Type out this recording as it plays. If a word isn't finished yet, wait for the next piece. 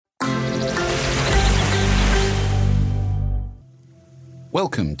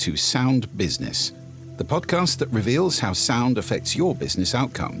Welcome to Sound Business, the podcast that reveals how sound affects your business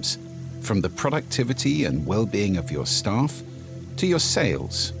outcomes, from the productivity and well-being of your staff to your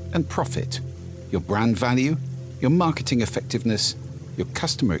sales and profit, your brand value, your marketing effectiveness, your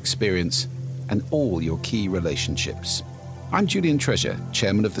customer experience, and all your key relationships. I'm Julian Treasure,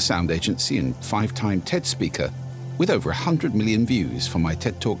 chairman of the Sound Agency and 5-time TED speaker, with over 100 million views for my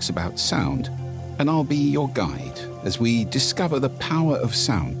TED Talks about sound, and I'll be your guide as we discover the power of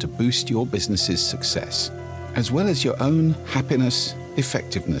sound to boost your business's success, as well as your own happiness,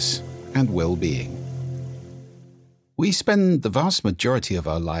 effectiveness, and well-being. We spend the vast majority of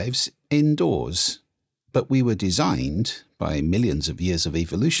our lives indoors, but we were designed by millions of years of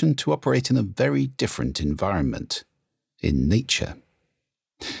evolution to operate in a very different environment, in nature.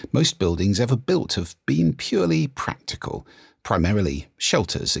 Most buildings ever built have been purely practical, primarily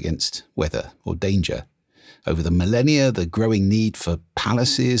shelters against weather or danger. Over the millennia, the growing need for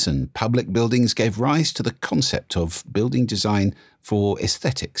palaces and public buildings gave rise to the concept of building design for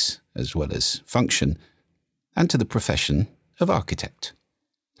aesthetics as well as function, and to the profession of architect.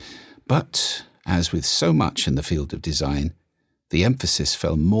 But, as with so much in the field of design, the emphasis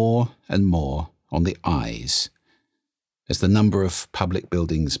fell more and more on the eyes. As the number of public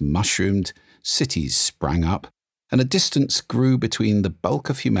buildings mushroomed, cities sprang up, and a distance grew between the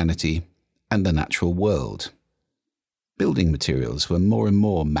bulk of humanity and the natural world. Building materials were more and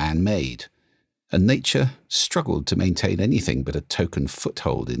more man-made, and nature struggled to maintain anything but a token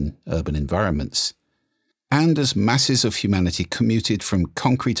foothold in urban environments. And as masses of humanity commuted from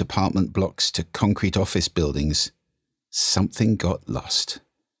concrete apartment blocks to concrete office buildings, something got lost.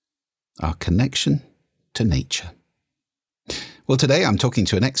 Our connection to nature. Well, today I'm talking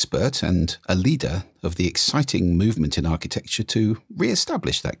to an expert and a leader of the exciting movement in architecture to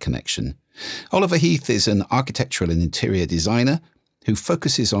re-establish that connection. Oliver Heath is an architectural and interior designer who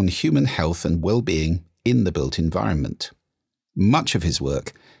focuses on human health and well-being in the built environment. Much of his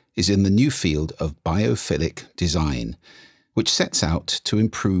work is in the new field of biophilic design, which sets out to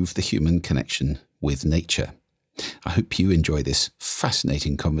improve the human connection with nature. I hope you enjoy this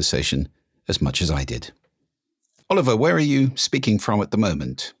fascinating conversation as much as I did. Oliver, where are you speaking from at the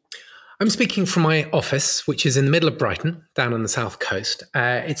moment? I'm speaking from my office, which is in the middle of Brighton, down on the south coast.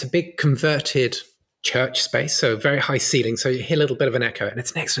 It's a big converted church space, so very high ceiling, so you hear a little bit of an echo, and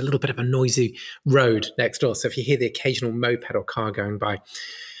it's next to a little bit of a noisy road next door. So if you hear the occasional moped or car going by,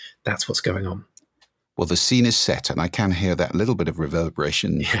 that's what's going on. Well, the scene is set, and I can hear that little bit of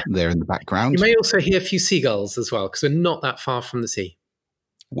reverberation there in the background. You may also hear a few seagulls as well, because we're not that far from the sea.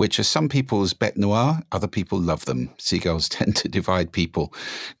 Which are some people's bête noire, other people love them. Seagulls tend to divide people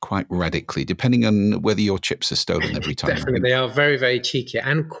quite radically, depending on whether your chips are stolen every time. Definitely, they are very, very cheeky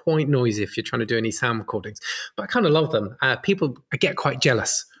and quite noisy if you're trying to do any sound recordings. But I kind of love them. People get quite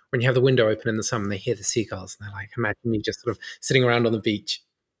jealous when you have the window open in the summer and they hear the seagulls. And they're like, imagine you just sort of sitting around on the beach.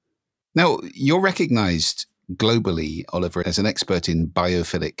 Now, you're recognized globally, Oliver, as an expert in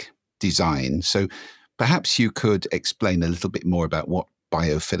biophilic design. So perhaps you could explain a little bit more about what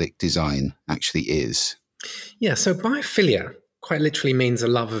biophilic design actually is. Yeah, so biophilia quite literally means a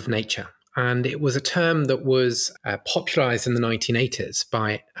love of nature. And it was a term that was popularized in the 1980s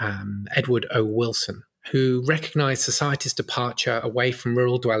by Edward O. Wilson, who recognized society's departure away from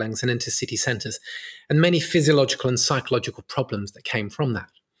rural dwellings and into city centers, and many physiological and psychological problems that came from that.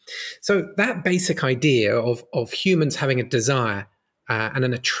 So that basic idea of humans having a desire and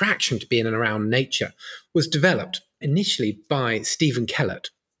an attraction to being around nature was developed initially by Stephen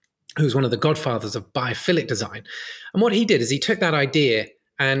Kellett, who's one of the godfathers of biophilic design. And what he did is he took that idea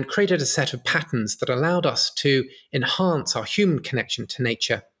and created a set of patterns that allowed us to enhance our human connection to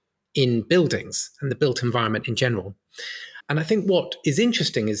nature in buildings and the built environment in general. And I think what is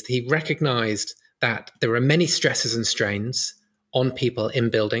interesting is he recognized that there are many stresses and strains on people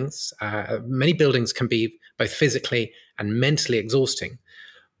in buildings. Many buildings can be both physically and mentally exhausting,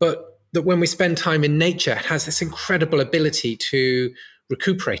 but that when we spend time in nature, it has this incredible ability to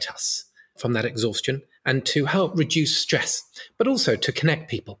recuperate us from that exhaustion and to help reduce stress, but also to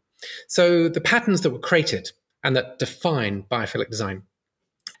connect people. So the patterns that were created and that define biophilic design,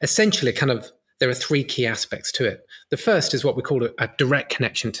 essentially there are three key aspects to it. The first is what we call a direct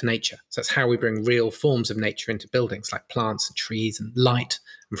connection to nature. So that's how we bring real forms of nature into buildings like plants and trees and light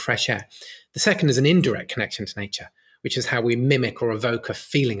and fresh air. The second is an indirect connection to nature, which is how we mimic or evoke a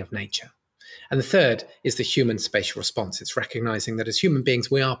feeling of nature. And the third is the human spatial response. It's recognizing that as human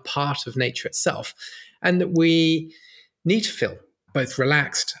beings, we are part of nature itself, and that we need to feel both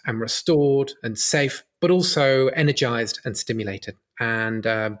relaxed and restored and safe, but also energized and stimulated. And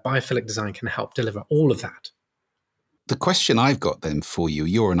biophilic design can help deliver all of that. the question I've got then for you,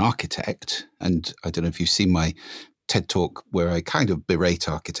 you're an architect, and I don't know if you've seen my TED Talk where I kind of berate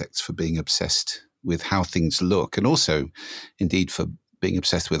architects for being obsessed with how things look, and also indeed for being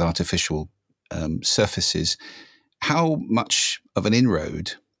obsessed with artificial surfaces. How much of an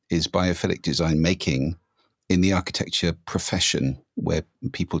inroad is biophilic design making in the architecture profession, where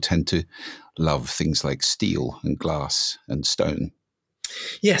people tend to love things like steel and glass and stone?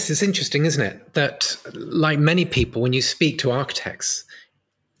 Yes, it's interesting, isn't it? That, like many people, when you speak to architects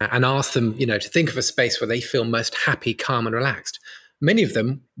and ask them, to think of a space where they feel most happy, calm, and relaxed, many of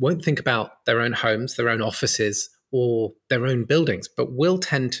them won't think about their own homes, their own offices, or their own buildings, but will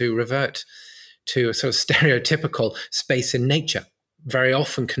tend to revert to a sort of stereotypical space in nature, very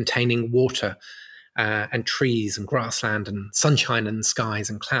often containing water and trees and grassland and sunshine and skies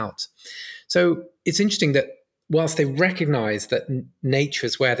and clouds. So it's interesting that whilst they recognize that nature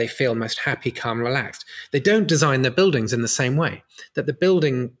is where they feel most happy, calm, relaxed, they don't design their buildings in the same way, that the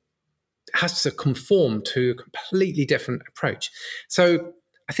building has to conform to a completely different approach. So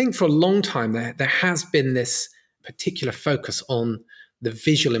I think for a long time, there has been this particular focus on the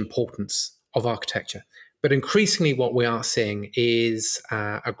visual importance of architecture. But increasingly what we are seeing is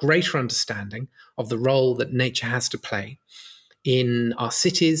a greater understanding of the role that nature has to play in our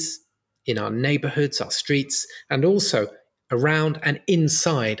cities, in our neighborhoods, our streets, and also around and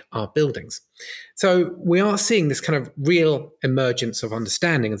inside our buildings. So we are seeing this kind of real emergence of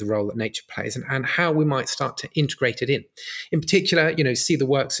understanding of the role that nature plays and how we might start to integrate it in. In particular, see the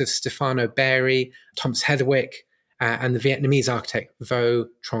works of Stefano Berry, Thomas Heatherwick, and the Vietnamese architect Vo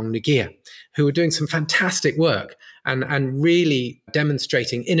Trong Nguyen, who are doing some fantastic work and really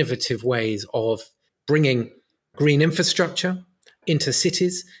demonstrating innovative ways of bringing green infrastructure into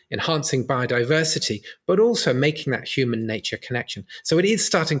cities, enhancing biodiversity, but also making that human-nature connection. So it is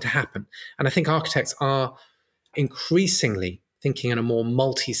starting to happen. And I think architects are increasingly thinking in a more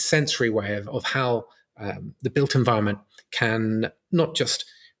multi-sensory way of how the built environment can not just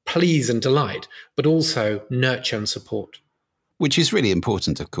please and delight, but also nurture and support. Which is really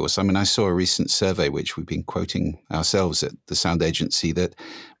important, of course. I mean, I saw a recent survey, which we've been quoting ourselves at the Sound Agency, that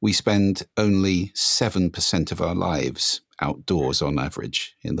we spend only 7% of our lives outdoors on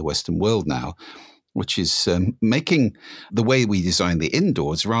average in the Western world now, which is making the way we design the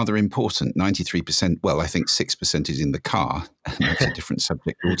indoors rather important. 93%, well, I think 6% is in the car, and that's a different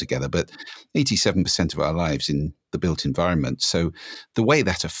subject altogether, but 87% of our lives in the built environment. So the way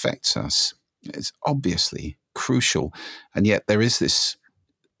that affects us is obviously crucial. And yet there is this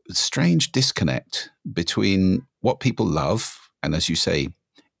strange disconnect between what people love, and as you say,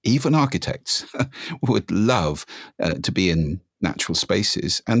 even architects would love to be in natural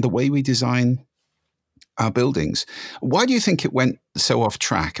spaces, and the way we design our buildings. Why do you think it went so off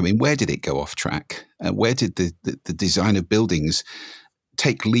track? I mean, where did it go off track? Where did the design of buildings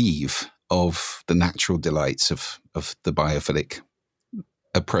take leave of the natural delights of the biophilic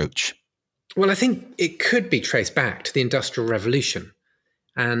approach? Well, I think it could be traced back to the Industrial Revolution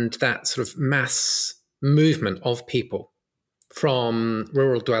and that sort of mass movement of people from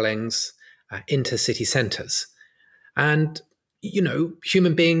rural dwellings into city centres. And,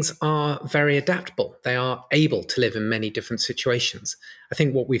 human beings are very adaptable. They are able to live in many different situations. I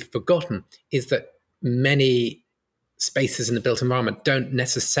think what we've forgotten is that many spaces in the built environment don't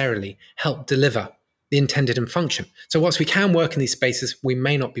necessarily help deliver the intended and function. So whilst we can work in these spaces, we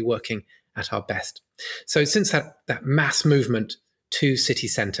may not be working at our best. So since that mass movement to city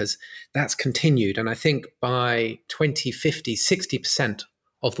centres, that's continued. And I think by 2050, 60%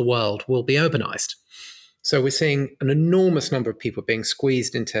 of the world will be urbanised. So we're seeing an enormous number of people being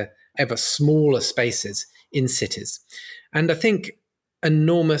squeezed into ever smaller spaces in cities. And I think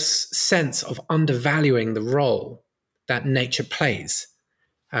enormous sense of undervaluing the role that nature plays,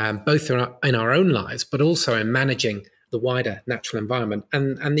 both in our own lives, but also in managing the wider natural environment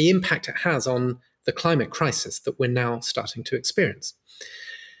and the impact it has on the climate crisis that we're now starting to experience.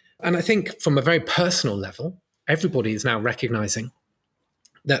 And I think from a very personal level, everybody is now recognizing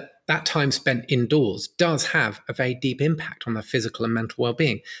that time spent indoors does have a very deep impact on their physical and mental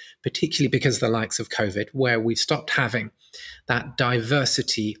well-being, particularly because of the likes of COVID, where we've stopped having that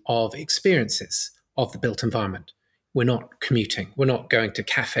diversity of experiences of the built environment. We're not commuting. We're not going to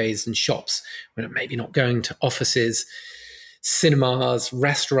cafes and shops. We're maybe not going to offices, cinemas,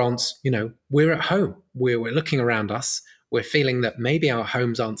 restaurants. We're at home. We're looking around us. We're feeling that maybe our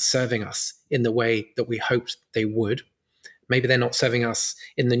homes aren't serving us in the way that we hoped they would. Maybe they're not serving us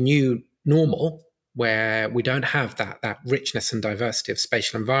in the new normal, where we don't have that richness and diversity of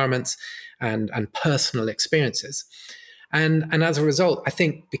spatial environments and personal experiences. And as a result, I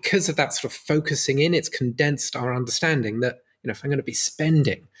think because of that sort of focusing in, it's condensed our understanding that, if I'm going to be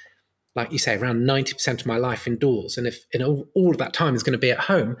spending, like you say, around 90% of my life indoors, and if all of that time is going to be at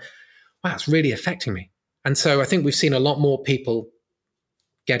home, wow, it's really affecting me. And so I think we've seen a lot more people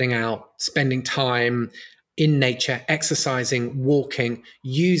getting out, spending time in nature, exercising, walking,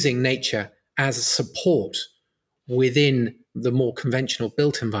 using nature as a support within the more conventional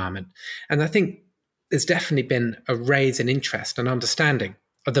built environment. And I think there's definitely been a raise in interest and understanding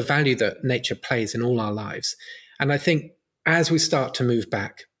of the value that nature plays in all our lives. And I think as we start to move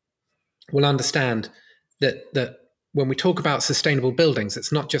back, we'll understand that when we talk about sustainable buildings,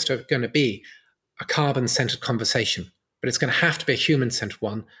 it's not just going to be a carbon-centered conversation, but it's going to have to be a human-centered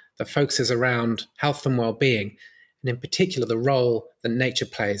one that focuses around health and well-being, and in particular the role that nature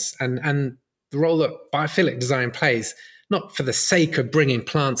plays and the role that biophilic design plays, not for the sake of bringing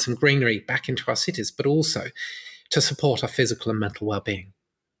plants and greenery back into our cities, but also to support our physical and mental well-being.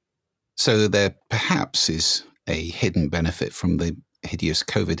 So there perhaps is a hidden benefit from the hideous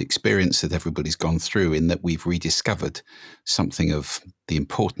COVID experience that everybody's gone through, in that we've rediscovered something of the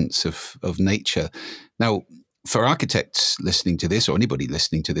importance of nature. Now, for architects listening to this, or anybody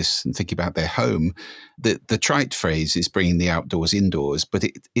listening to this and thinking about their home, the trite phrase is bringing the outdoors indoors, but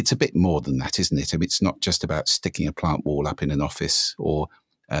it's a bit more than that, isn't it? I mean, it's not just about sticking a plant wall up in an office or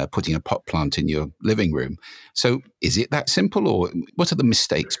putting a pot plant in your living room. So is it that simple, or what are the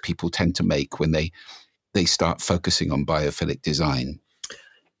mistakes people tend to make when they start focusing on biophilic design?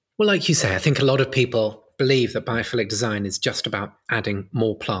 Well, like you say, I think a lot of people believe that biophilic design is just about adding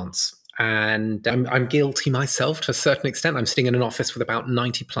more plants. And I'm guilty myself to a certain extent. I'm sitting in an office with about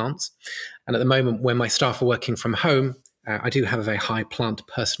 90 plants. And at the moment, when my staff are working from home, I do have a very high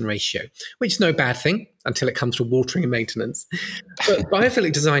plant-to-person ratio, which is no bad thing until it comes to watering and maintenance. But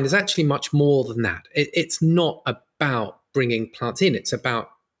biophilic design is actually much more than that. It's not about bringing plants in. It's about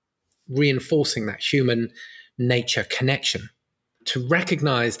reinforcing that human-nature connection to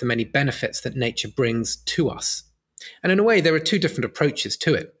recognize the many benefits that nature brings to us. And in a way, there are two different approaches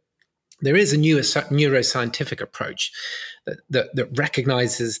to it. There is a neuroscientific approach that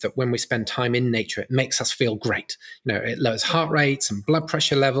recognizes that when we spend time in nature, it makes us feel great. It lowers heart rates and blood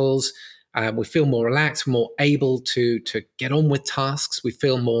pressure levels. We feel more relaxed, more able to get on with tasks. We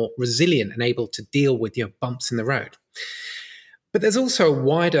feel more resilient and able to deal with bumps in the road. But there's also a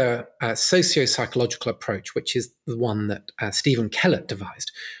wider socio-psychological approach, which is the one that Stephen Kellett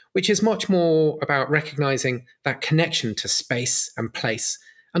devised, which is much more about recognizing that connection to space and place,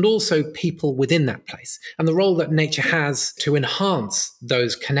 and also people within that place, and the role that nature has to enhance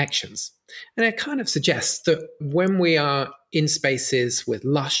those connections. And it kind of suggests that when we are in spaces with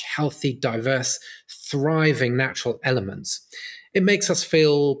lush, healthy, diverse, thriving natural elements, it makes us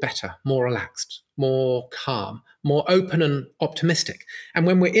feel better, more relaxed, more calm, more open and optimistic. And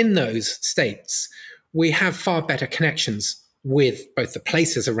when we're in those states, we have far better connections with both the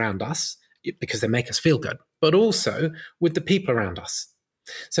places around us, because they make us feel good, but also with the people around us.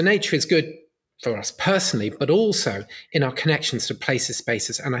 So nature is good for us personally, but also in our connections to places,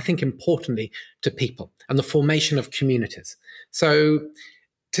 spaces, and I think importantly to people and the formation of communities. So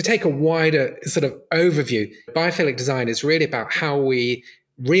to take a wider sort of overview, biophilic design is really about how we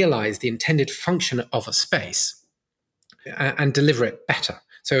realize the intended function of a space and deliver it better.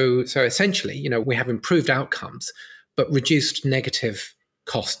 So essentially, we have improved outcomes, but reduced negative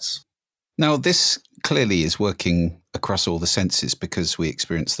costs. Now, this clearly is working across all the senses, because we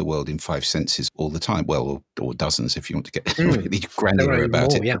experience the world in 5 senses all the time. Well, or dozens if you want to get really granular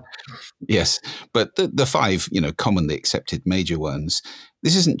about it. Yeah. Yes. But the 5, commonly accepted major ones,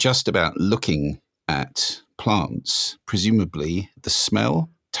 this isn't just about looking at plants. Presumably the smell,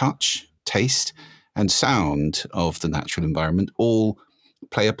 touch, taste, and sound of the natural environment all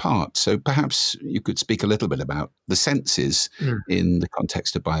play a part. So perhaps you could speak a little bit about the senses in the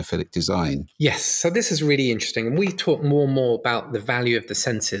context of biophilic design. Yes, so this is really interesting. And we talk more and more about the value of the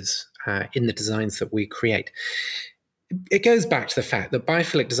senses in the designs that we create. It goes back to the fact that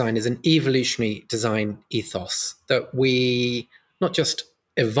biophilic design is an evolutionary design ethos, that we not just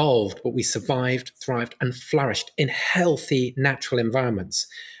evolved, but we survived, thrived, and flourished in healthy natural environments.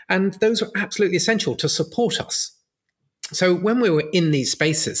 And those are absolutely essential to support us. So when we were in these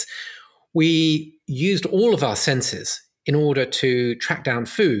spaces, we used all of our senses in order to track down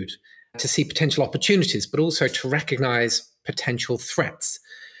food, to see potential opportunities, but also to recognize potential threats.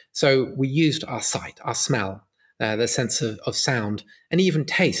 So we used our sight, our smell, the sense of sound, and even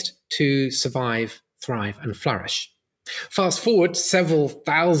taste to survive, thrive, and flourish. Fast forward several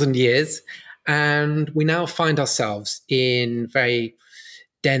thousand years, and we now find ourselves in very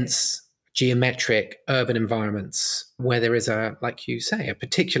dense, geometric urban environments where there is like you say, a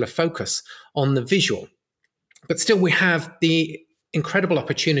particular focus on the visual. But still we have the incredible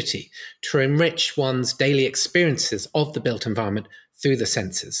opportunity to enrich one's daily experiences of the built environment through the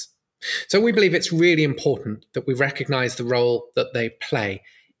senses. So we believe it's really important that we recognize the role that they play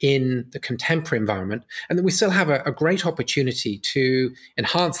in the contemporary environment, and that we still have a great opportunity to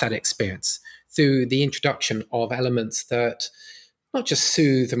enhance that experience through the introduction of elements that not just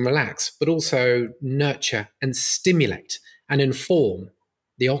soothe and relax, but also nurture and stimulate and inform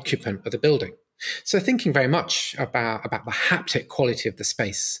the occupant of the building. So thinking very much about the haptic quality of the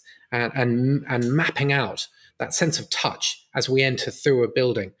space and mapping out that sense of touch as we enter through a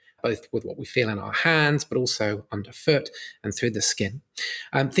building, both with what we feel in our hands, but also underfoot and through the skin.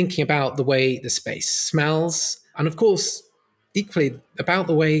 Thinking about the way the space smells, and of course, equally about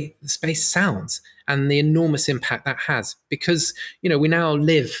the way the space sounds and the enormous impact that has. Because, we now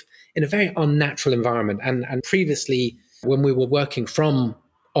live in a very unnatural environment. And previously, when we were working from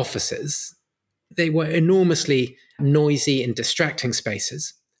offices, they were enormously noisy and distracting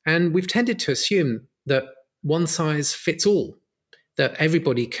spaces. And we've tended to assume that one size fits all, that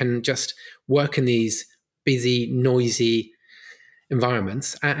everybody can just work in these busy, noisy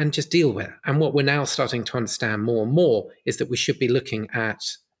environments and just deal with it. And what we're now starting to understand more and more is that we should be looking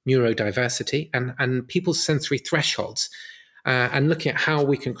at neurodiversity and people's sensory thresholds and looking at how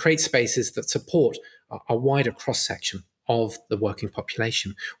we can create spaces that support a wider cross-section of the working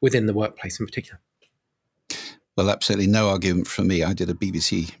population within the workplace in particular. Well, absolutely no argument from me. I did a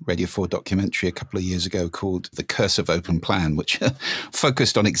BBC Radio 4 documentary a couple of years ago called The Curse of Open Plan, which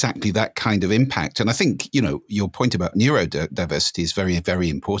focused on exactly that kind of impact. And I think, your point about neurodiversity is very, very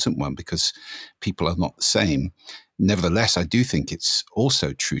important one, because people are not the same. Nevertheless, I do think it's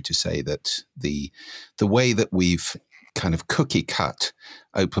also true to say that the way that we've kind of cookie cut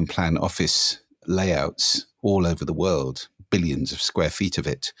open plan office layouts all over the world, billions of square feet of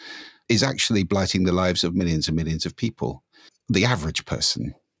it, is actually blighting the lives of millions and millions of people. The average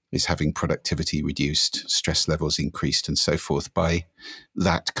person is having productivity reduced, stress levels increased, and so forth by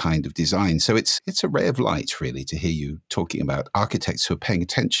that kind of design. So it's a ray of light, really, to hear you talking about architects who are paying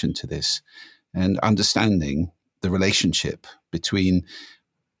attention to this and understanding the relationship between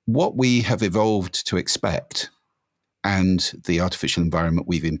what we have evolved to expect and the artificial environment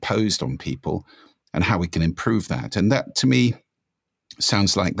we've imposed on people and how we can improve that. And that, to me,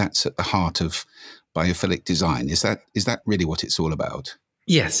 sounds like that's at the heart of biophilic design. Is that really what it's all about?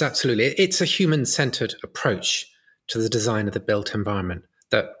 Yes, absolutely. It's a human-centered approach to the design of the built environment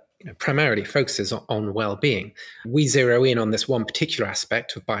that primarily focuses on well-being. We zero in on this one particular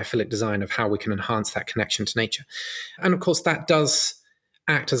aspect of biophilic design of how we can enhance that connection to nature. And of course, that does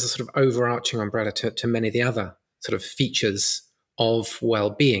act as a sort of overarching umbrella to many of the other sort of features of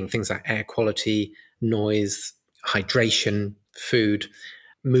well-being, things like air quality, noise, hydration, food,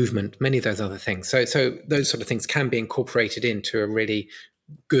 movement, many of those other things. So those sort of things can be incorporated into a really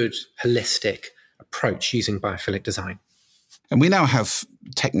good, holistic approach using biophilic design. And we now have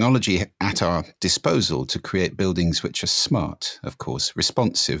technology at our disposal to create buildings which are smart, of course,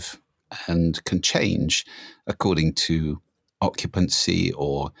 responsive, and can change according to occupancy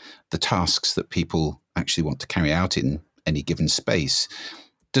or the tasks that people actually want to carry out in any given space.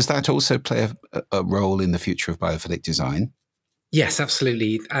 Does that also play a role in the future of biophilic design? Yes,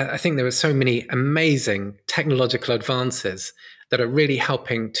 absolutely. I think there are so many amazing technological advances that are really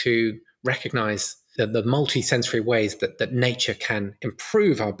helping to recognize the multi-sensory ways that nature can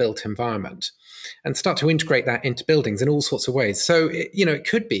improve our built environment and start to integrate that into buildings in all sorts of ways. So, it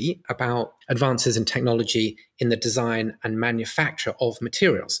could be about advances in technology in the design and manufacture of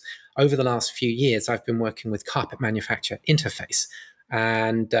materials. Over the last few years, I've been working with Carpet Manufacture Interface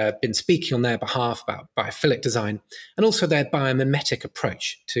and been speaking on their behalf about biophilic design and also their biomimetic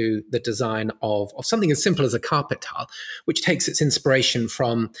approach to the design of something as simple as a carpet tile, which takes its inspiration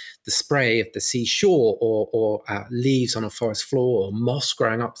from the spray of the seashore or leaves on a forest floor or moss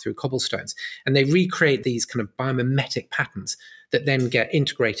growing up through cobblestones. And they recreate these kind of biomimetic patterns that then get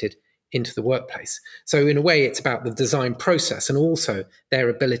integrated into the workplace. So in a way, it's about the design process and also their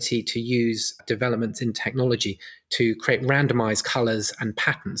ability to use developments in technology to create randomized colors and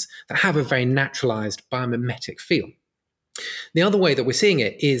patterns that have a very naturalized biomimetic feel. The other way that we're seeing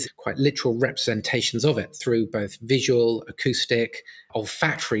it is quite literal representations of it through both visual, acoustic,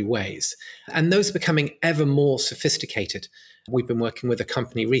 olfactory ways. And those are becoming ever more sophisticated. We've been working with a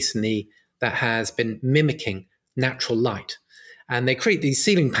company recently that has been mimicking natural light. And they create these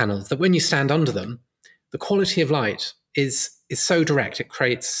ceiling panels that when you stand under them, the quality of light is so direct, it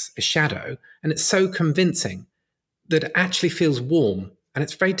creates a shadow, and it's so convincing that it actually feels warm And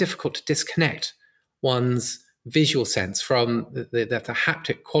it's very difficult to disconnect one's visual sense from the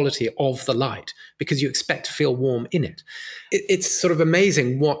haptic quality of the light, because you expect to feel warm in it. It's sort of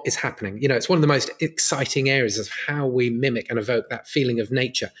amazing what is happening. It's one of the most exciting areas of how we mimic and evoke that feeling of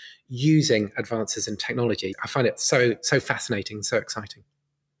nature using advances in technology. I find it so fascinating, so exciting.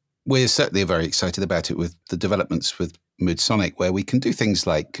 We're certainly very excited about it with the developments with Moodsonic, where we can do things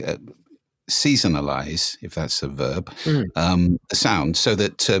like seasonalize, if that's a verb, the sound, so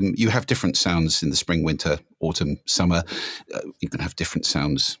that you have different sounds in the spring, winter, autumn, summer. You can have different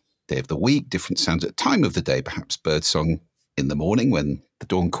sounds day of the week, different sounds at time of the day, perhaps birdsong in the morning when the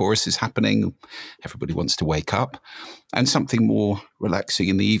dawn chorus is happening, everybody wants to wake up, and something more relaxing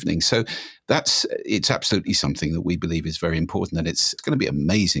in the evening. So it's absolutely something that we believe is very important, and it's going to be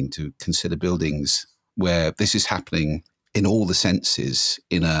amazing to consider buildings where this is happening in all the senses,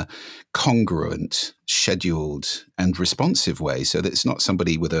 in a congruent, scheduled and responsive way, so that it's not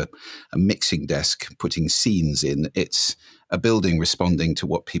somebody with a mixing desk putting scenes in. It's a building responding to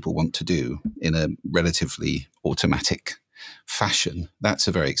what people want to do in a relatively automatic fashion. That's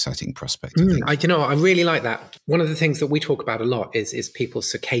a very exciting prospect, I think. I really like that. One of the things that we talk about a lot is people's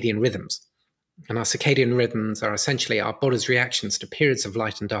circadian rhythms. And our circadian rhythms are essentially our body's reactions to periods of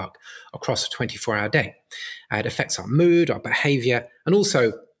light and dark across a 24-hour day. It affects our mood, our behavior, and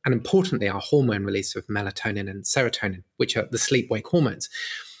also, and importantly, our hormone release of melatonin and serotonin, which are the sleep-wake hormones.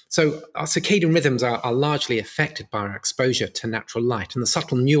 So our circadian rhythms are largely affected by our exposure to natural light and the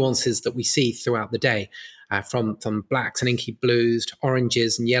subtle nuances that we see throughout the day, from blacks and inky blues to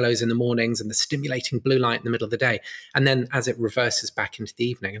oranges and yellows in the mornings and the stimulating blue light in the middle of the day. And then as it reverses back into the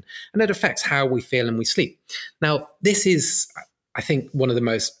evening, and it affects how we feel and we sleep. Now, this is, I think, one of the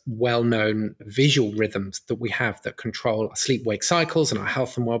most well-known visual rhythms that we have that control our sleep-wake cycles and our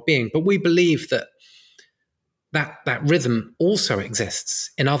health and well-being. But we believe that rhythm also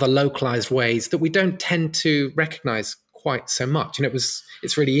exists in other localized ways that we don't tend to recognize quite so much. And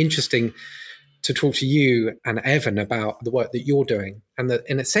it's really interesting to talk to you and Evan about the work that you're doing, and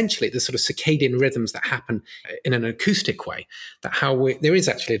essentially the sort of circadian rhythms that happen in an acoustic way, there is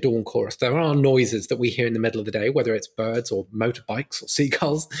actually a dawn chorus. There are noises that we hear in the middle of the day, whether it's birds or motorbikes or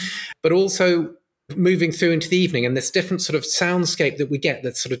seagulls, but also moving through into the evening, and this different sort of soundscape that we get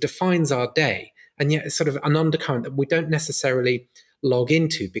that sort of defines our day. And yet it's sort of an undercurrent that we don't necessarily log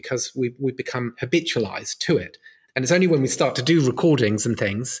into because we become habitualized to it. And it's only when we start to do recordings and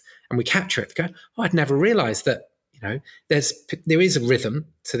things and we capture it, go, oh, I'd never realized that, there is a rhythm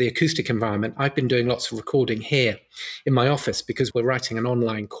to the acoustic environment. I've been doing lots of recording here in my office because we're writing an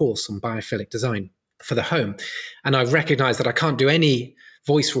online course on biophilic design for the home. And I've recognized that I can't do any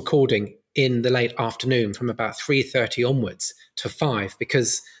voice recording in the late afternoon from about 3:30 onwards to 5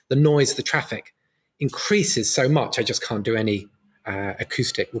 because the noise of the traffic increases so much. I just can't do any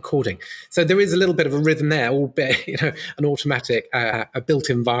acoustic recording. So there is a little bit of a rhythm there, albeit an automatic, a built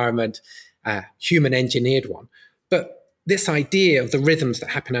environment, human engineered one. But this idea of the rhythms that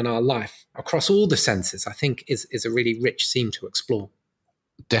happen in our life across all the senses, I think, is a really rich theme to explore.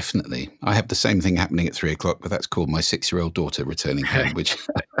 Definitely. I have the same thing happening at 3:00, but that's called my 6-year-old daughter returning home, which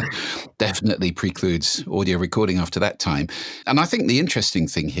definitely precludes audio recording after that time. And I think the interesting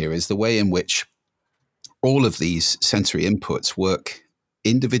thing here is the way in which all of these sensory inputs work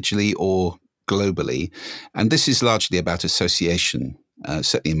individually or globally. And this is largely about association.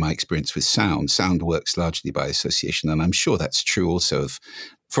 Certainly in my experience with sound works largely by association. And I'm sure that's true also of,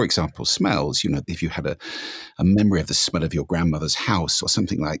 for example, smells. If you had a memory of the smell of your grandmother's house or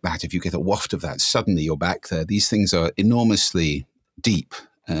something like that, if you get a waft of that, suddenly you're back there. These things are enormously deep,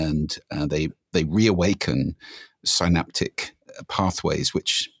 and they reawaken synaptic pathways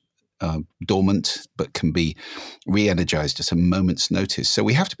which dormant but can be re-energized at a moment's notice. So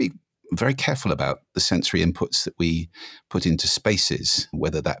we have to be very careful about the sensory inputs that we put into spaces,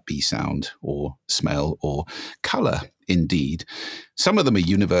 whether that be sound or smell or color, indeed. Some of them are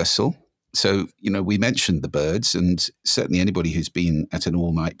universal. So, we mentioned the birds, and certainly anybody who's been at an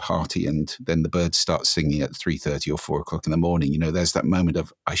all-night party and then the birds start singing at 3:30 or 4:00 in the morning, there's that moment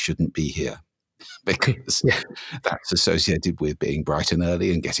of, I shouldn't be here. Because that's associated with being bright and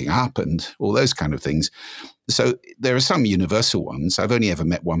early and getting up and all those kind of things. So there are some universal ones. I've only ever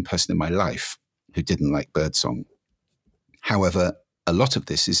met one person in my life who didn't like birdsong. However, a lot of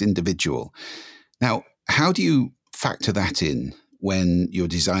this is individual. Now, how do you factor that in when you're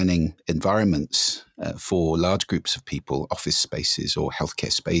designing environments for large groups of people, office spaces or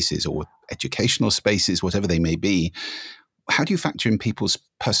healthcare spaces or educational spaces, whatever they may be? How do you factor in people's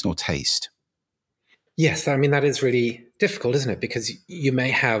personal taste? Yes, I mean, that is really difficult, isn't it? Because you may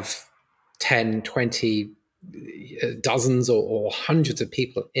have 10, 20 dozens or hundreds of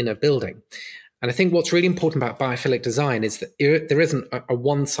people in a building. And I think what's really important about biophilic design is that there isn't a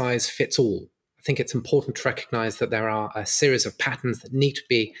one-size-fits-all. I think it's important to recognize that there are a series of patterns that need to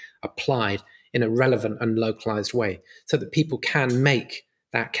be applied in a relevant and localized way so that people can make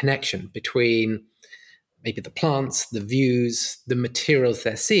that connection between maybe the plants, the views, the materials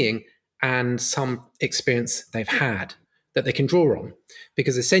they're seeing, and some experience they've had that they can draw on.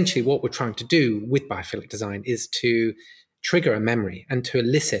 Because essentially what we're trying to do with biophilic design is to trigger a memory and to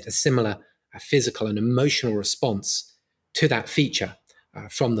elicit a similar physical and emotional response to that feature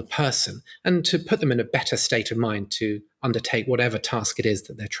from the person, and to put them in a better state of mind to undertake whatever task it is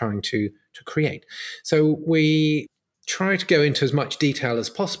that they're trying to create. So we try to go into as much detail as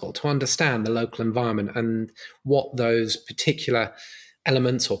possible to understand the local environment and what those particular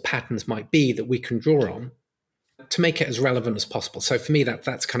elements or patterns might be that we can draw on to make it as relevant as possible. So for me,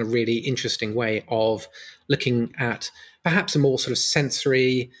 that's kind of really interesting way of looking at perhaps a more sort of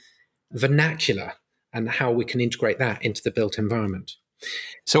sensory vernacular and how we can integrate that into the built environment.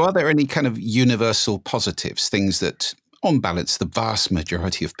 So are there any kind of universal positives, things that, on balance, the vast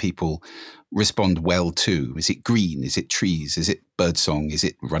majority of people respond well to? Is it green? Is it trees? Is it birdsong? Is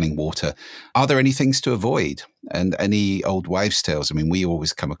it running water? Are there any things to avoid? And any old wives' tales? I mean, we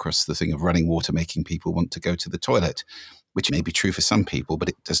always come across the thing of running water making people want to go to the toilet, which may be true for some people, but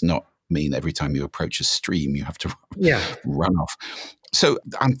it does not mean every time you approach a stream, you have to run off. So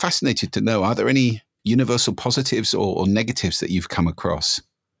I'm fascinated to know, are there any universal positives or negatives that you've come across?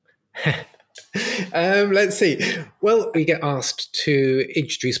 Let's see. Well, we get asked to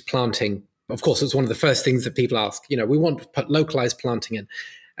introduce planting. Of course, it's one of the first things that people ask. We want to put localized planting in.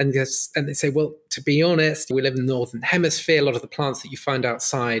 And they say, well, to be honest, we live in the Northern Hemisphere. A lot of the plants that you find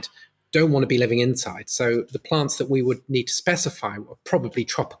outside don't want to be living inside. So the plants that we would need to specify are probably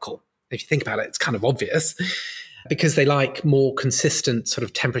tropical. If you think about it, it's kind of obvious, because they like more consistent sort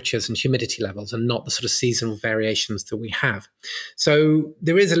of temperatures and humidity levels and not the sort of seasonal variations that we have. So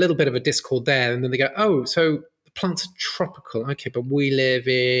there is a little bit of a discord there. And then they go, oh, so the plants are tropical. Okay, but we live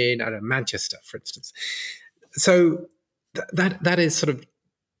in, I don't know, Manchester, for instance. So that is sort of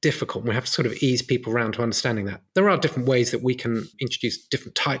difficult. We have to sort of ease people around to understanding that. There are different ways that we can introduce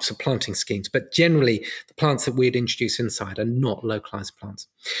different types of planting schemes, but generally the plants that we'd introduce inside are not localized plants.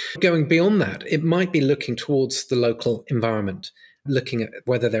 Going beyond that, it might be looking towards the local environment, looking at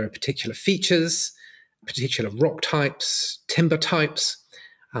whether there are particular features, particular rock types, timber types.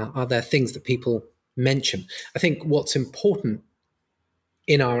 Are there things that people mention? I think what's important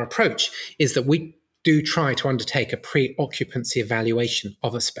in our approach is that we do try to undertake a pre-occupancy evaluation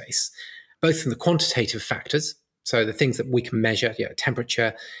of a space, both in the quantitative factors, so the things that we can measure,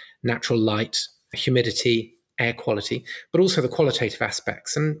 temperature, natural light, humidity, air quality, but also the qualitative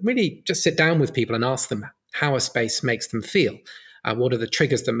aspects, and really just sit down with people and ask them how a space makes them feel. What are the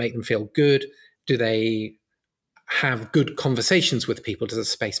triggers that make them feel good? Do they have good conversations with people? Does a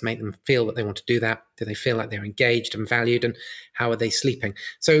space make them feel that they want to do that? Do they feel like they're engaged and valued? And how are they sleeping?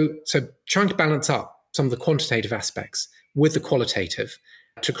 So trying to balance up some of the quantitative aspects with the qualitative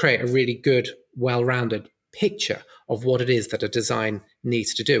to create a really good, well-rounded picture of what it is that a design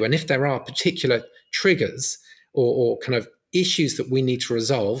needs to do. And if there are particular triggers or kind of issues that we need to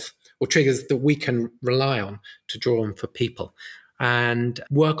resolve, or triggers that we can rely on to draw on for people, and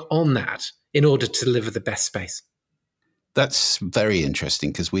work on that in order to deliver the best space. That's very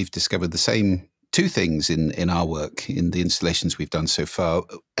interesting, because we've discovered the same two things in our work, in the installations we've done so far.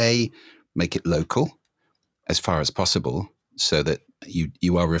 A, make it local as far as possible, so that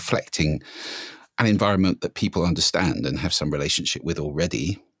you are reflecting an environment that people understand and have some relationship with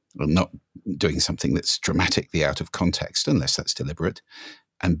already, or not doing something that's dramatically out of context, unless that's deliberate.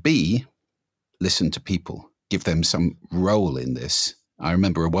 And B, listen to people, give them some role in this. I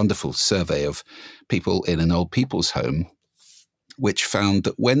remember a wonderful survey of people in an old people's home, which found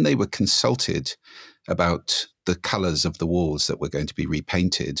that when they were consulted about the colours of the walls that were going to be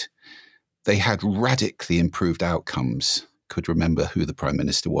repainted, they had radically improved outcomes, could remember who the Prime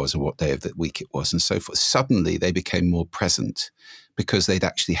Minister was or what day of the week it was and so forth. Suddenly they became more present because they'd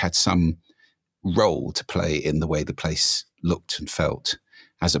actually had some role to play in the way the place looked and felt,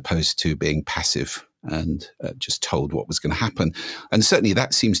 as opposed to being passive and just told what was going to happen. And certainly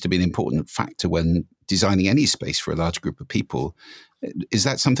that seems to be an important factor when designing any space for a large group of people. Is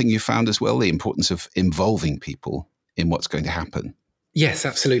that something you found as well, the importance of involving people in what's going to happen? Yes,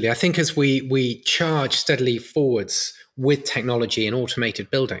 absolutely. I think as we charge steadily forwards with technology and automated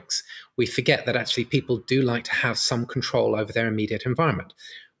buildings, we forget that actually people do like to have some control over their immediate environment,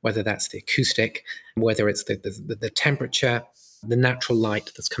 whether that's the acoustic, whether it's the temperature, the natural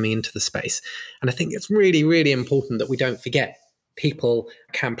light that's coming into the space. And I think it's really, really important that we don't forget people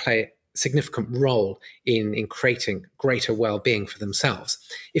can play a significant role in creating greater well-being for themselves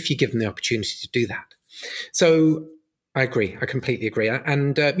if you give them the opportunity to do that. So I agree. I completely agree.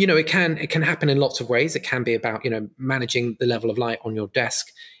 And, it can happen in lots of ways. It can be about, managing the level of light on your desk.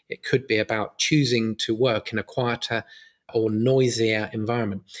 It could be about choosing to work in a quieter or noisier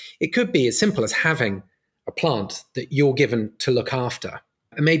environment. It could be as simple as having a plant that you're given to look after.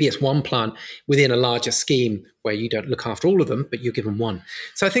 And maybe it's one plant within a larger scheme where you don't look after all of them, but you're given one.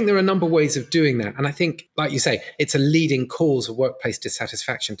 So I think there are a number of ways of doing that. And I think, like you say, it's a leading cause of workplace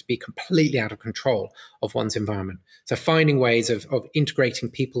dissatisfaction to be completely out of control of one's environment. So finding ways of integrating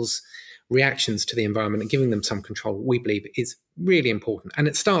people's reactions to the environment and giving them some control, we believe, is really important. And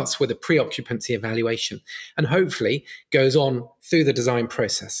it starts with a pre-occupancy evaluation and hopefully goes on through the design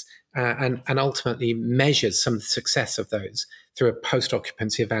process and ultimately measures some of the success of those through a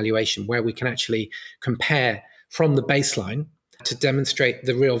post-occupancy evaluation where we can actually compare from the baseline to demonstrate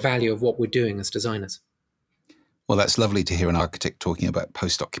the real value of what we're doing as designers. Well, that's lovely to hear an architect talking about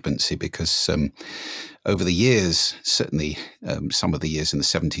post-occupancy because over the years, certainly some of the years in the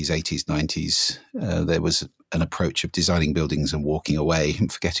 70s, 80s, 90s, there was an approach of designing buildings and walking away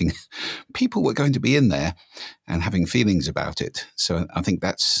and forgetting people were going to be in there and having feelings about it. So I think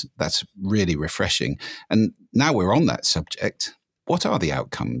that's really refreshing. And now we're on that subject, what are the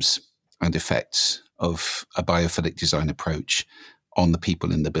outcomes and effects of a biophilic design approach on the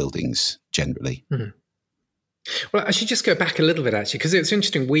people in the buildings generally? Mm-hmm. Well, I should just go back a little bit, actually, because it's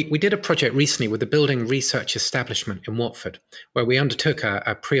interesting. We did a project recently with the Building Research Establishment in Watford, where we undertook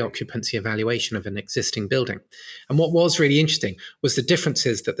a pre-occupancy evaluation of an existing building. And what was really interesting was the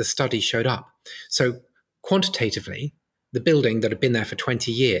differences that the study showed up. So quantitatively, the building that had been there for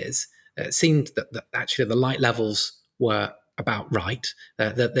 20 years seemed that actually the light levels were about right,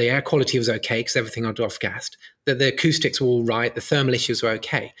 that the air quality was okay because everything had off-gassed, that the acoustics were all right, the thermal issues were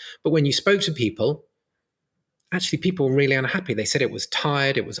okay. But when you spoke to people, actually, people were really unhappy. They said it was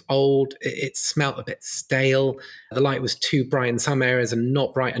tired, it was old, it smelt a bit stale. The light was too bright in some areas and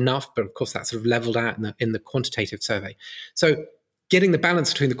not bright enough, but of course that sort of leveled out in the quantitative survey. So getting the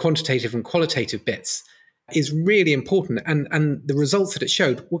balance between the quantitative and qualitative bits is really important. And the results that it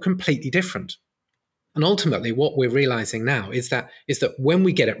showed were completely different. And ultimately, what we're realizing now is that when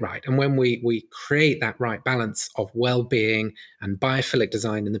we get it right and when we create that right balance of well-being and biophilic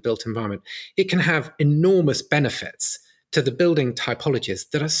design in the built environment, it can have enormous benefits to the building typologies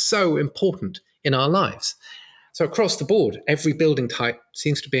that are so important in our lives. So across the board, every building type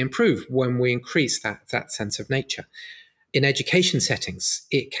seems to be improved when we increase that sense of nature. In education settings,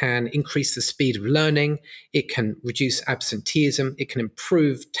 it can increase the speed of learning, it can reduce absenteeism, it can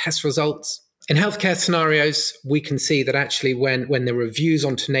improve test results. In healthcare scenarios, we can see that actually when there are views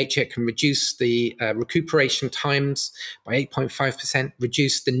onto nature, it can reduce the recuperation times by 8.5%,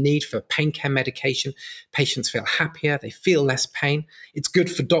 reduce the need for pain care medication. Patients feel happier, they feel less pain. It's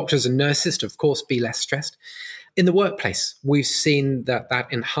good for doctors and nurses to, of course, be less stressed. In the workplace, we've seen that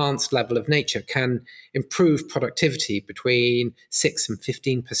enhanced level of nature can improve productivity between 6 and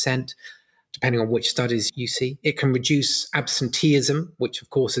 15%. Depending on which studies you see. It can reduce absenteeism, which of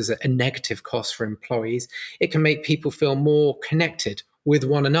course is a negative cost for employees. It can make people feel more connected with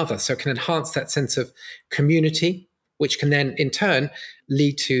one another. So it can enhance that sense of community, which can then in turn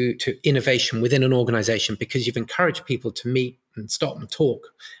lead to innovation within an organization because you've encouraged people to meet and stop and talk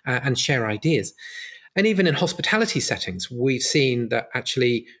and share ideas. And even in hospitality settings, we've seen that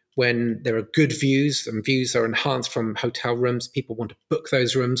actually when there are good views and views are enhanced from hotel rooms, people want to book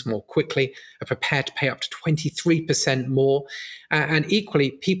those rooms more quickly, are prepared to pay up to 23% more. And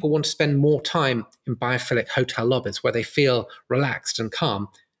equally, people want to spend more time in biophilic hotel lobbies where they feel relaxed and calm.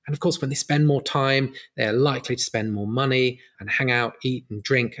 And of course, when they spend more time, they're likely to spend more money and hang out, eat and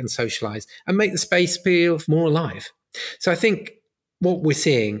drink and socialize and make the space feel more alive. So I think what we're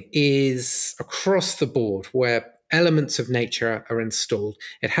seeing is across the board where elements of nature are installed,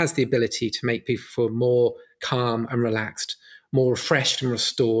 it has the ability to make people feel more calm and relaxed, more refreshed and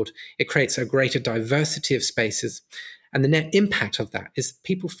restored. It creates a greater diversity of spaces. And the net impact of that is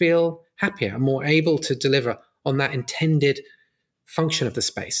people feel happier and more able to deliver on that intended function of the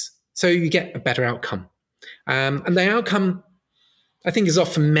space. So you get a better outcome. And the outcome, I think, is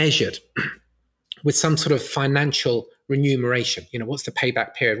often measured with some sort of financial remuneration. What's the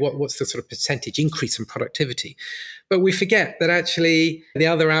payback period? What's the sort of percentage increase in productivity? But we forget that actually the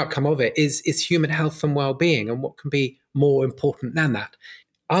other outcome of it is human health and well-being. And what can be more important than that?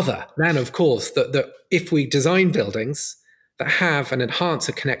 Other than, of course, that if we design buildings that have and enhance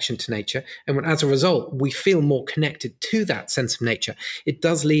a connection to nature. And when, as a result, we feel more connected to that sense of nature, it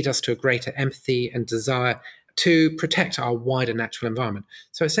does lead us to a greater empathy and desire to protect our wider natural environment.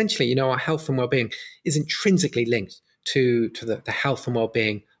 So essentially, our health and well-being is intrinsically linked to the health and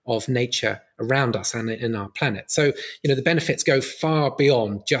well-being of nature around us and in our planet. So, the benefits go far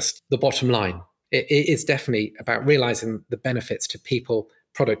beyond just the bottom line. It is definitely about realizing the benefits to people,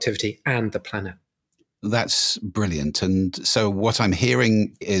 productivity, and the planet. That's brilliant. And so what I'm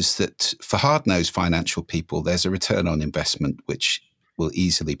hearing is that for hard-nosed financial people, there's a return on investment which will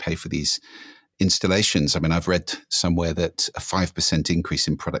easily pay for these installations. I mean, I've read somewhere that a 5% increase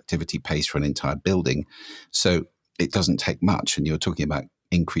in productivity pays for an entire building. So it doesn't take much. And you're talking about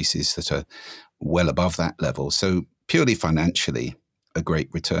increases that are well above that level. So purely financially, a great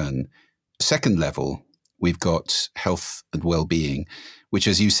return. Second level, we've got health and well-being, which,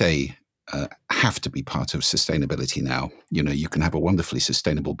 as you say, have to be part of sustainability now. You can have a wonderfully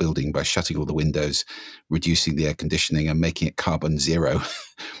sustainable building by shutting all the windows, reducing the air conditioning, and making it carbon zero.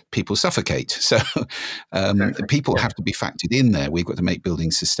 People suffocate. So exactly. People have to be factored in there. We've got to make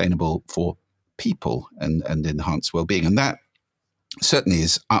buildings sustainable for people and enhance well-being. And that certainly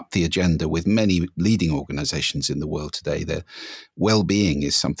is up the agenda with many leading organizations in the world today. Their well-being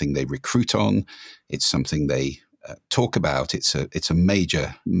is something they recruit on. It's something they talk about. It's a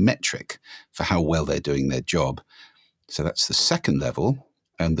major metric for how well they're doing their job. So that's the second level.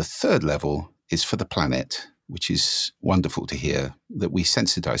 And the third level is for the planet, which is wonderful to hear, that we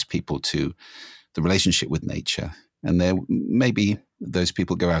sensitize people to the relationship with nature. And there maybe those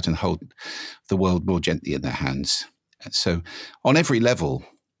people go out and hold the world more gently in their hands. So on every level,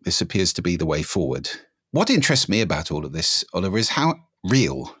 this appears to be the way forward. What interests me about all of this, Oliver, is how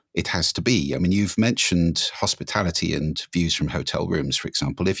real it has to be. I mean, you've mentioned hospitality and views from hotel rooms, for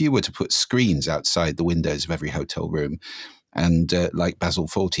example. If you were to put screens outside the windows of every hotel room and, like Basil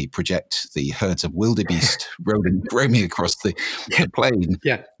Fawlty, project the herds of wildebeest roaming across the plain,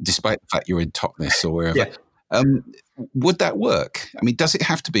 despite the fact you're in Totnes or wherever, would that work? I mean, does it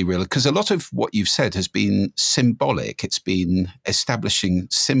have to be real? Because a lot of what you've said has been symbolic. It's been establishing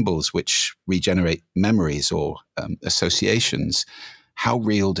symbols which regenerate memories or associations. How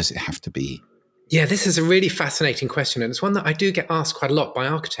real does it have to be? Yeah, this is a really fascinating question. And it's one that I do get asked quite a lot by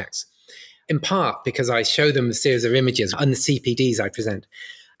architects, in part because I show them a series of images on the CPDs I present.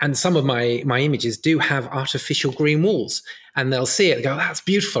 And some of my images do have artificial green walls. And they'll see it and go, that's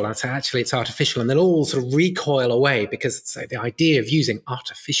beautiful. I say, actually, it's artificial. And they'll all sort of recoil away because the idea of using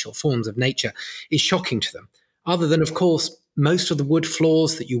artificial forms of nature is shocking to them. Other than, of course, most of the wood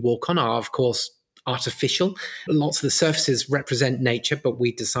floors that you walk on are, of course, artificial. Lots of the surfaces represent nature, but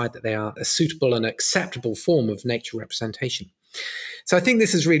we decide that they are a suitable and acceptable form of nature representation. So I think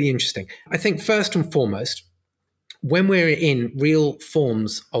this is really interesting. I think first and foremost, when we're in real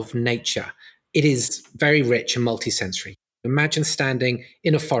forms of nature, it is very rich and multisensory. Imagine standing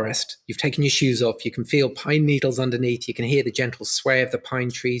in a forest, you've taken your shoes off, you can feel pine needles underneath, you can hear the gentle sway of the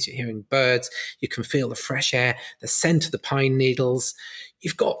pine trees, you're hearing birds, you can feel the fresh air, the scent of the pine needles.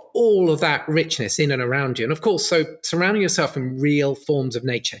 You've got all of that richness in and around you. And of course, so surrounding yourself in real forms of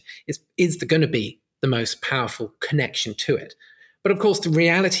nature is going to be the most powerful connection to it. But of course, the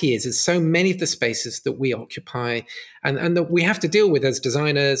reality is so many of the spaces that we occupy and that we have to deal with as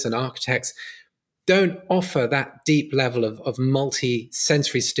designers and architects don't offer that deep level of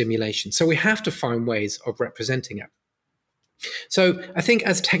multi-sensory stimulation. So we have to find ways of representing it. So I think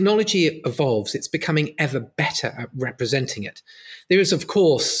as technology evolves, it's becoming ever better at representing it. There is, of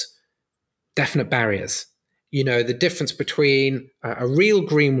course, definite barriers. The difference between a real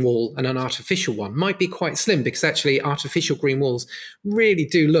green wall and an artificial one might be quite slim because actually artificial green walls really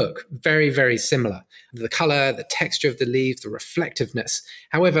do look very, very similar. The color, the texture of the leaves, the reflectiveness.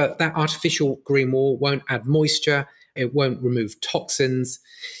 However, that artificial green wall won't add moisture. It won't remove toxins.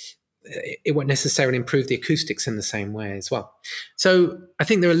 It won't necessarily improve the acoustics in the same way as well. So I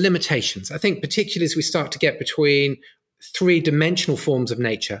think there are limitations. I think particularly as we start to get between three-dimensional forms of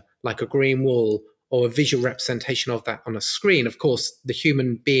nature, like a green wall or a visual representation of that on a screen, of course, the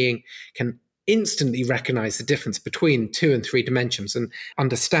human being can instantly recognize the difference between 2 and 3 dimensions and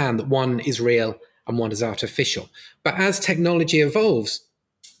understand that one is real and one is artificial. But as technology evolves,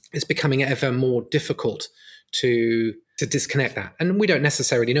 it's becoming ever more difficult to disconnect that. And we don't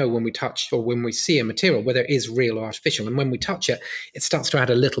necessarily know when we touch or when we see a material whether it is real or artificial. And when we touch it, it starts to add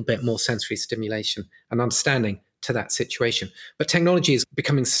a little bit more sensory stimulation and understanding to that situation. But technology is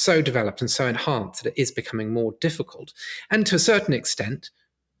becoming so developed and so enhanced that it is becoming more difficult. And to a certain extent,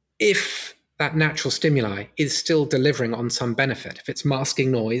 if that natural stimuli is still delivering on some benefit, if it's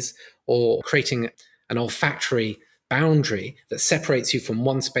masking noise or creating an olfactory boundary that separates you from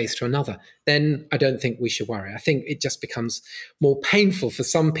one space to another, then I don't think we should worry. I think it just becomes more painful for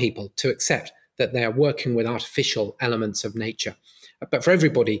some people to accept that they are working with artificial elements of nature. But for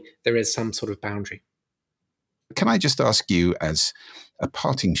everybody, there is some sort of boundary. Can I just ask you, as a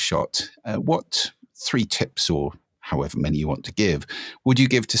parting shot, what 3 tips, or however many you want to give, would you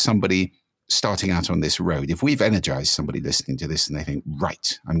give to somebody starting out on this road? If we've energized somebody listening to this and they think,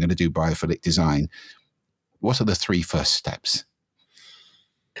 right, I'm going to do biophilic design, what are the 3 first steps?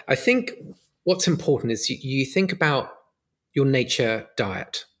 I think what's important is you think about your nature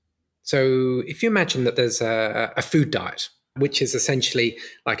diet. So if you imagine that there's a food diet, which is essentially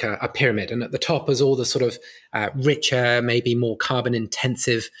like a pyramid, and at the top is all the sort of richer, maybe more carbon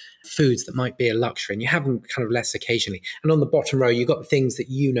intensive foods that might be a luxury, and you have them kind of less occasionally. And on the bottom row, you've got the things that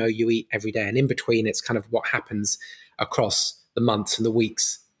you know you eat every day, and in between it's kind of what happens across the months and the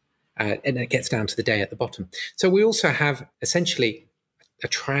weeks, and it gets down to the day at the bottom. So we also have essentially a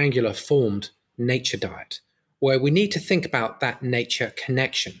triangular formed nature diet, where we need to think about that nature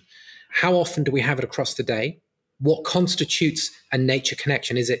connection. How often do we have it across the day? What constitutes a nature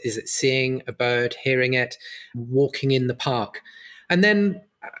connection? Is it seeing a bird, hearing it, walking in the park? And then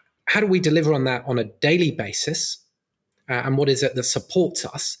how do we deliver on that on a daily basis? And what is it that supports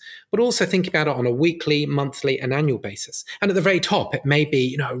us? But also think about it on a weekly, monthly, and annual basis. And at the very top, it may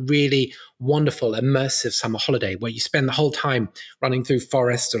be, a really wonderful, immersive summer holiday where you spend the whole time running through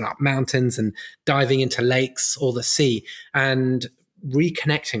forests and up mountains and diving into lakes or the sea and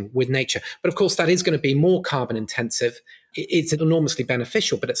reconnecting with nature. But of course, that is going to be more carbon intensive. It's enormously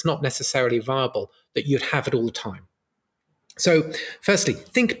beneficial, but it's not necessarily viable that you'd have it all the time. So firstly,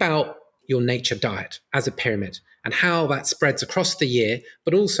 think about your nature diet as a pyramid and how that spreads across the year,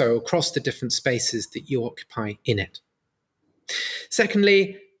 but also across the different spaces that you occupy in it.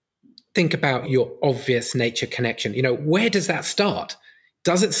 Secondly, think about your obvious nature connection. Where does that start?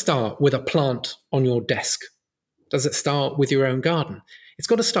 Does it start with a plant on your desk? Does it start with your own garden? It's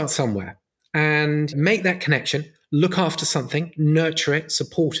got to start somewhere, and make that connection, look after something, nurture it,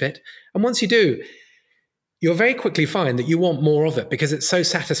 support it. And once you do, you'll very quickly find that you want more of it because it's so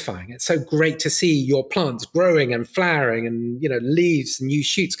satisfying. It's so great to see your plants growing and flowering and, leaves and new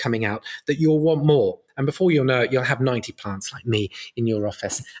shoots coming out that you'll want more. And before you'll know it, you'll have 90 plants like me in your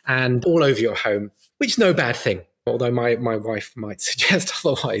office and all over your home, which is no bad thing, although my wife might suggest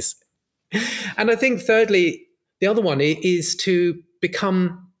otherwise. And I think thirdly, the other one is to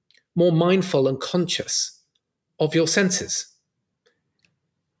become more mindful and conscious of your senses.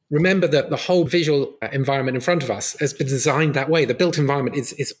 Remember that the whole visual environment in front of us has been designed that way. The built environment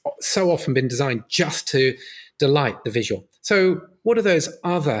is so often been designed just to delight the visual. So what are those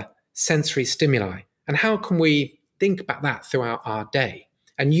other sensory stimuli? And how can we think about that throughout our day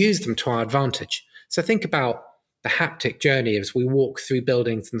and use them to our advantage? So think about the haptic journey as we walk through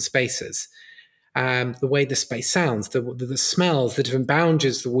buildings and spaces. The way the space sounds, the smells, the different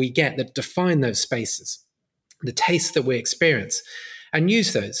boundaries that we get that define those spaces, the tastes that we experience, and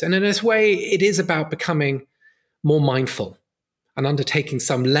use those. And in this way, it is about becoming more mindful and undertaking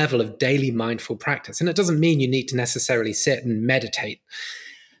some level of daily mindful practice. And it doesn't mean you need to necessarily sit and meditate,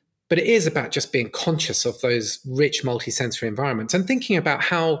 but it is about just being conscious of those rich multisensory environments and thinking about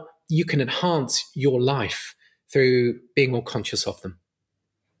how you can enhance your life through being more conscious of them.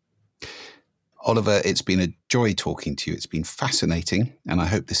 Oliver, it's been a joy talking to you. It's been fascinating, and I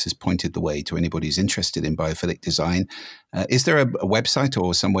hope this has pointed the way to anybody who's interested in biophilic design. Is there a website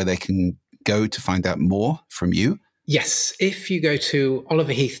or somewhere they can go to find out more from you? Yes. If you go to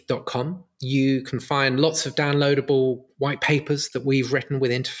oliverheath.com, you can find lots of downloadable white papers that we've written with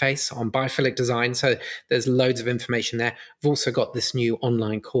Interface on biophilic design. So there's loads of information there. We've also got this new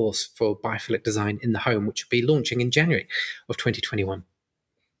online course for biophilic design in the home, which will be launching in January of 2021.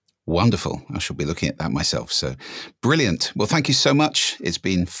 Wonderful. I shall be looking at that myself. So brilliant. Well, thank you so much. It's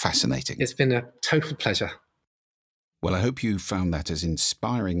been fascinating. It's been a total pleasure. Well, I hope you found that as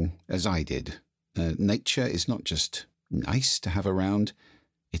inspiring as I did. Nature is not just nice to have around.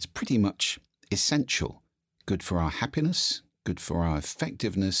 It's pretty much essential. Good for our happiness, good for our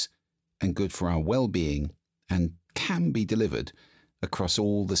effectiveness, and good for our well-being, and can be delivered across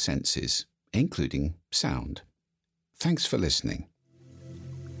all the senses, including sound. Thanks for listening.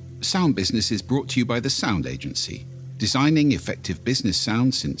 Sound Business is brought to you by The Sound Agency, designing effective business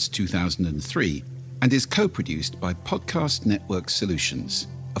sound since 2003, and is co-produced by Podcast Network Solutions,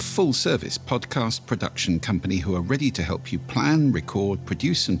 a full-service podcast production company who are ready to help you plan, record,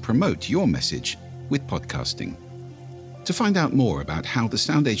 produce, and promote your message with podcasting. To find out more about how The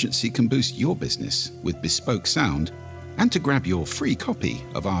Sound Agency can boost your business with bespoke sound, and to grab your free copy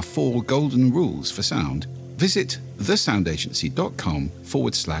of our 4 golden rules for sound, Visit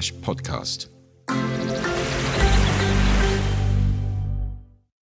thesoundagency.com/podcast.